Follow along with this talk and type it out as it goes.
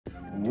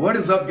What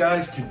is up,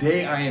 guys?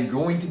 Today I am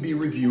going to be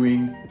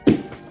reviewing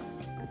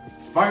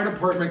Fire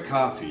Department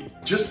coffee.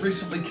 Just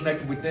recently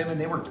connected with them and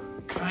they were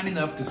kind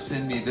enough to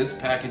send me this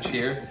package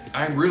here.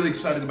 I'm really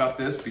excited about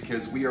this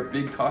because we are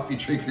big coffee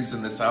drinkers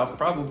in this house,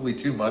 probably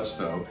too much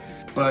so.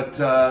 But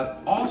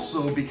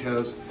also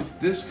because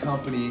this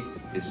company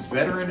is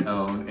veteran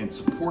owned and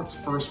supports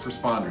first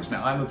responders.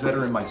 Now, I'm a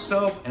veteran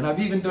myself and I've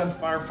even done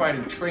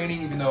firefighting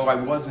training, even though I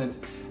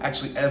wasn't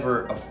actually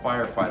ever a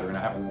firefighter. And I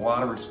have a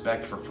lot of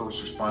respect for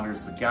first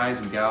responders, the guys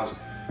and gals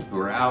who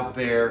are out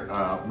there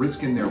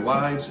risking their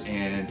lives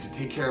and to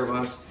take care of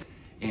us.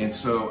 And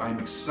so I'm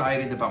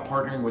excited about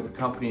partnering with a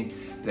company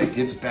that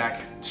gives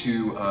back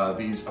to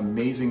these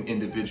amazing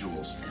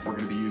individuals. We're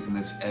gonna be using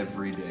this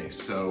every day.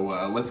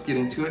 So let's get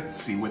into it and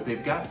see what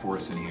they've got for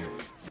us in here.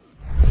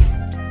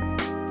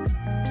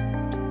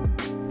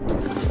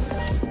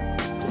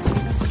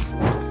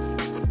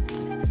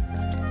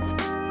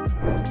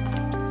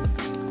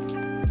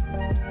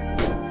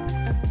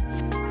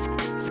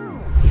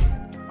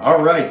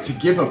 All right, to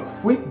give a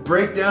quick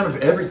breakdown of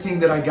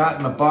everything that I got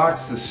in the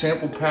box, the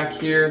sample pack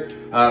here,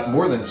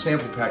 more than a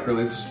sample pack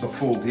really, this is the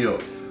full deal.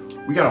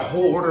 We got a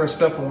whole order of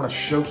stuff. I want to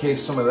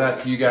showcase some of that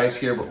to you guys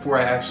here before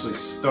I actually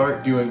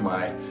start doing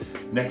my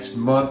next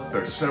month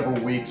or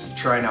several weeks of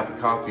trying out the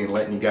coffee and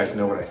letting you guys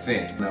know what I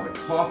think. Now the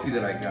coffee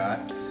that I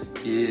got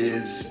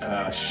is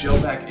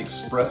Shellback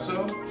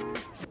Espresso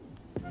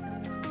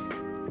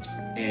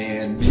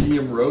and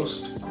medium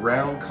roast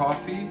ground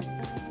coffee.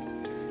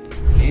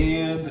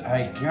 And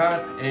I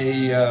got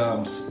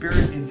a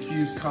Spirit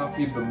Infused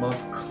Coffee of the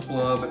Month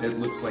Club. It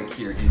looks like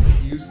here,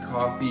 Infused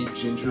Coffee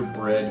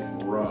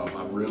Gingerbread Rum.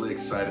 I'm really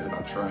excited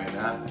about trying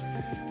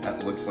that.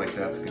 That looks like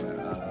that's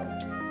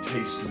gonna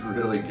taste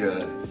really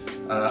good.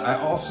 I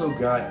also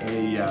got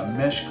a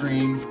Mesh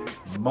Green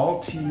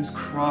Maltese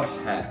Cross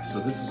hat. So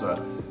this is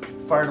a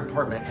fire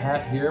department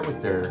hat here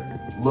with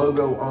their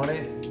logo on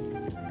it.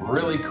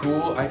 Really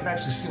cool. I can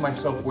actually see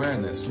myself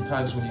wearing this.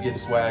 Sometimes when you get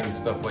swag and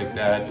stuff like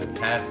that, the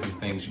hats and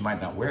things, you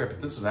might not wear it,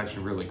 but this is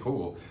actually really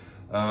cool.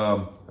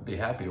 I'd be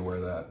happy to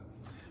wear that.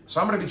 So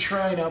I'm gonna be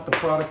trying out the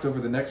product over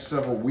the next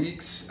several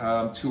weeks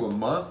to a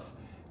month,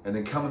 and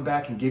then coming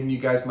back and giving you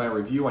guys my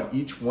review on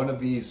each one of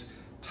these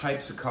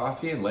types of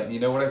coffee and letting you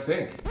know what I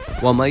think.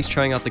 While Mike's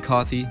trying out the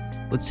coffee,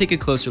 let's take a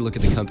closer look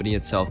at the company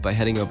itself by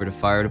heading over to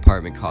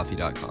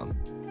firedepartmentcoffee.com.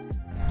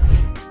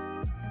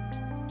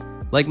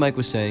 Like Mike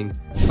was saying,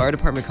 Fire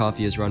Department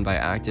Coffee is run by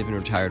active and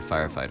retired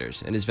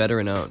firefighters and is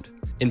veteran owned.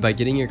 And by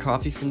getting your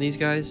coffee from these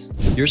guys,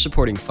 you're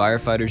supporting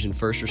firefighters and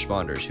first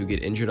responders who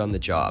get injured on the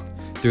job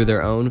through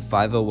their own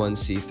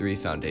 501c3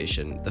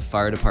 foundation, the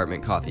Fire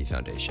Department Coffee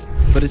Foundation.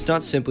 But it's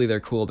not simply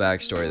their cool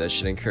backstory that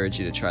should encourage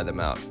you to try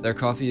them out. Their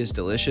coffee is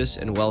delicious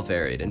and well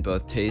varied in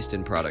both taste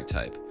and product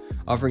type,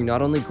 offering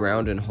not only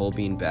ground and whole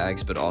bean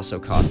bags but also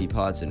coffee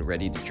pods and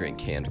ready to drink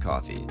canned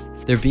coffee.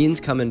 Their beans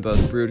come in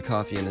both brewed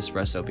coffee and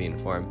espresso bean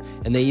form,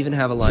 and they even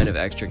have a line of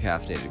extra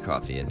caffeinated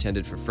coffee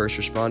intended for first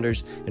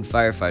responders and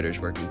firefighters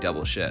working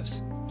double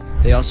shifts.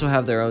 They also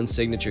have their own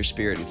signature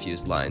spirit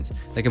infused lines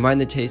that combine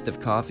the taste of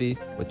coffee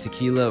with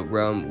tequila,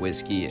 rum,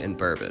 whiskey, and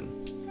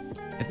bourbon.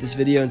 If this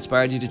video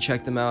inspired you to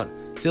check them out,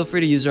 feel free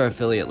to use our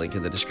affiliate link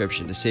in the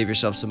description to save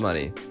yourself some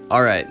money.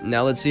 Alright,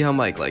 now let's see how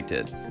Mike liked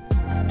it.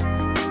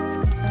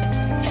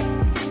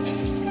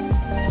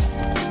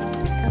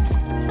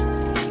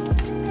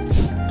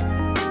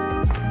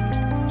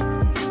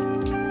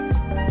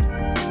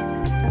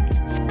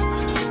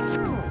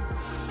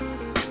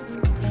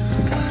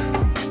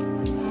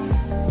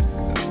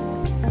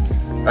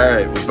 All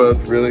right, we're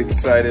both really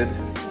excited.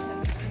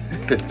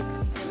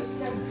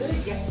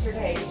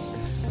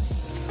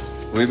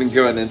 We've been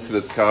going into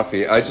this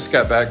coffee. I just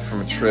got back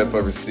from a trip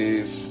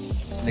overseas.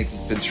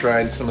 Nikki's been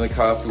trying some of the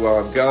coffee while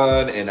I'm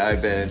gone, and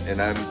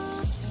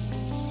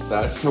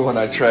that's the one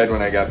I tried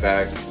when I got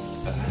back.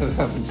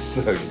 That was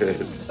so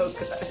good. So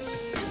good.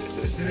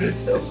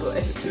 So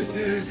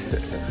good.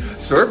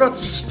 So we're about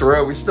to just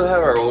we still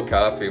have our old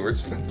coffee. We're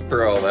just about to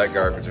throw all that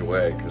garbage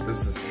away because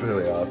this is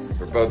really awesome.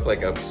 We're both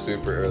like up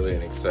super early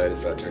and excited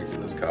about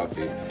drinking this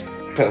coffee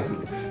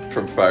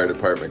from Fire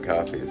Department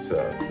Coffee.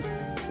 So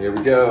here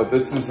we go.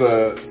 This is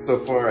so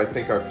far I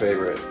think our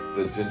favorite,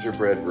 the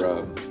gingerbread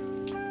rum.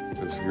 It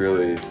was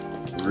really,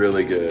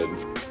 really good.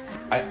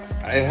 I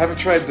haven't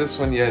tried this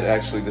one yet,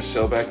 actually, the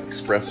Shellback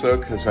Espresso,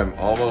 because I'm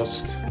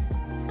almost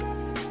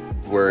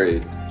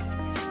worried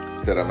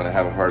that I'm gonna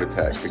have a heart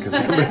attack because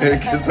I'm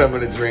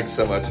gonna drink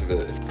so much of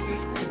it.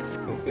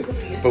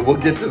 But we'll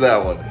get to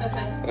that one.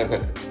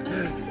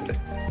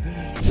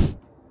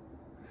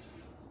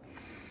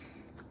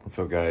 What's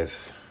up,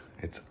 guys?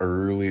 It's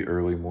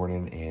early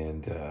morning,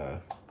 and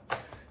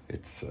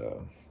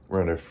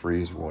we're under a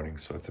freeze warning,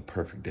 so it's a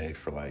perfect day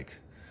for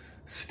like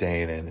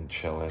staying in and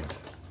chilling.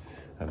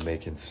 I'm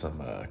making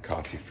some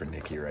coffee for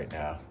Nikki right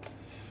now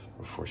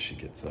before she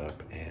gets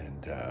up,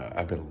 and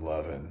I've been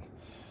loving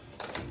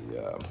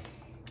the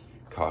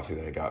coffee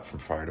that I got from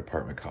Fire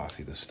Department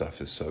Coffee. This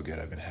stuff is so good.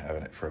 I've been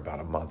having it for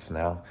about a month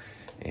now,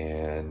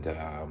 and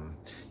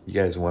you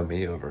guys won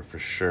me over for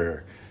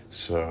sure.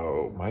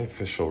 So my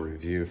official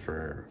review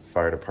for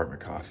fire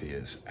department coffee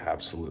is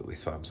absolutely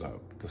thumbs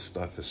up. The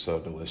stuff is so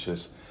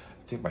delicious.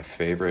 I think my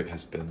favorite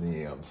has been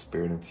the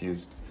spirit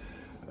infused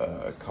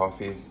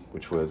coffee,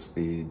 which was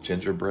the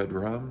gingerbread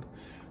rum.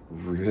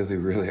 Really,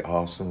 really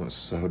awesome. It was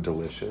so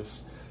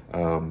delicious.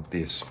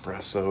 The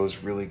espresso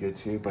is really good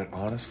too, but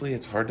honestly,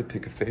 it's hard to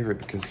pick a favorite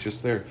because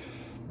just their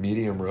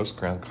medium roast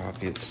ground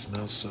coffee, it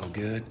smells so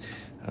good.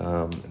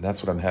 And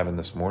that's what I'm having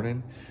this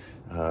morning.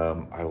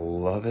 I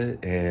love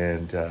it,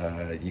 and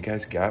you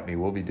guys got me.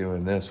 We'll be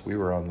doing this. We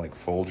were on like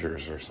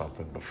Folgers or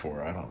something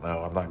before. I don't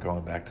know. I'm not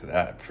going back to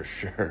that for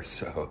sure.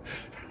 So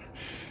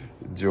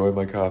enjoy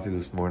my coffee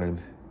this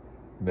morning.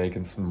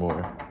 Making some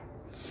more.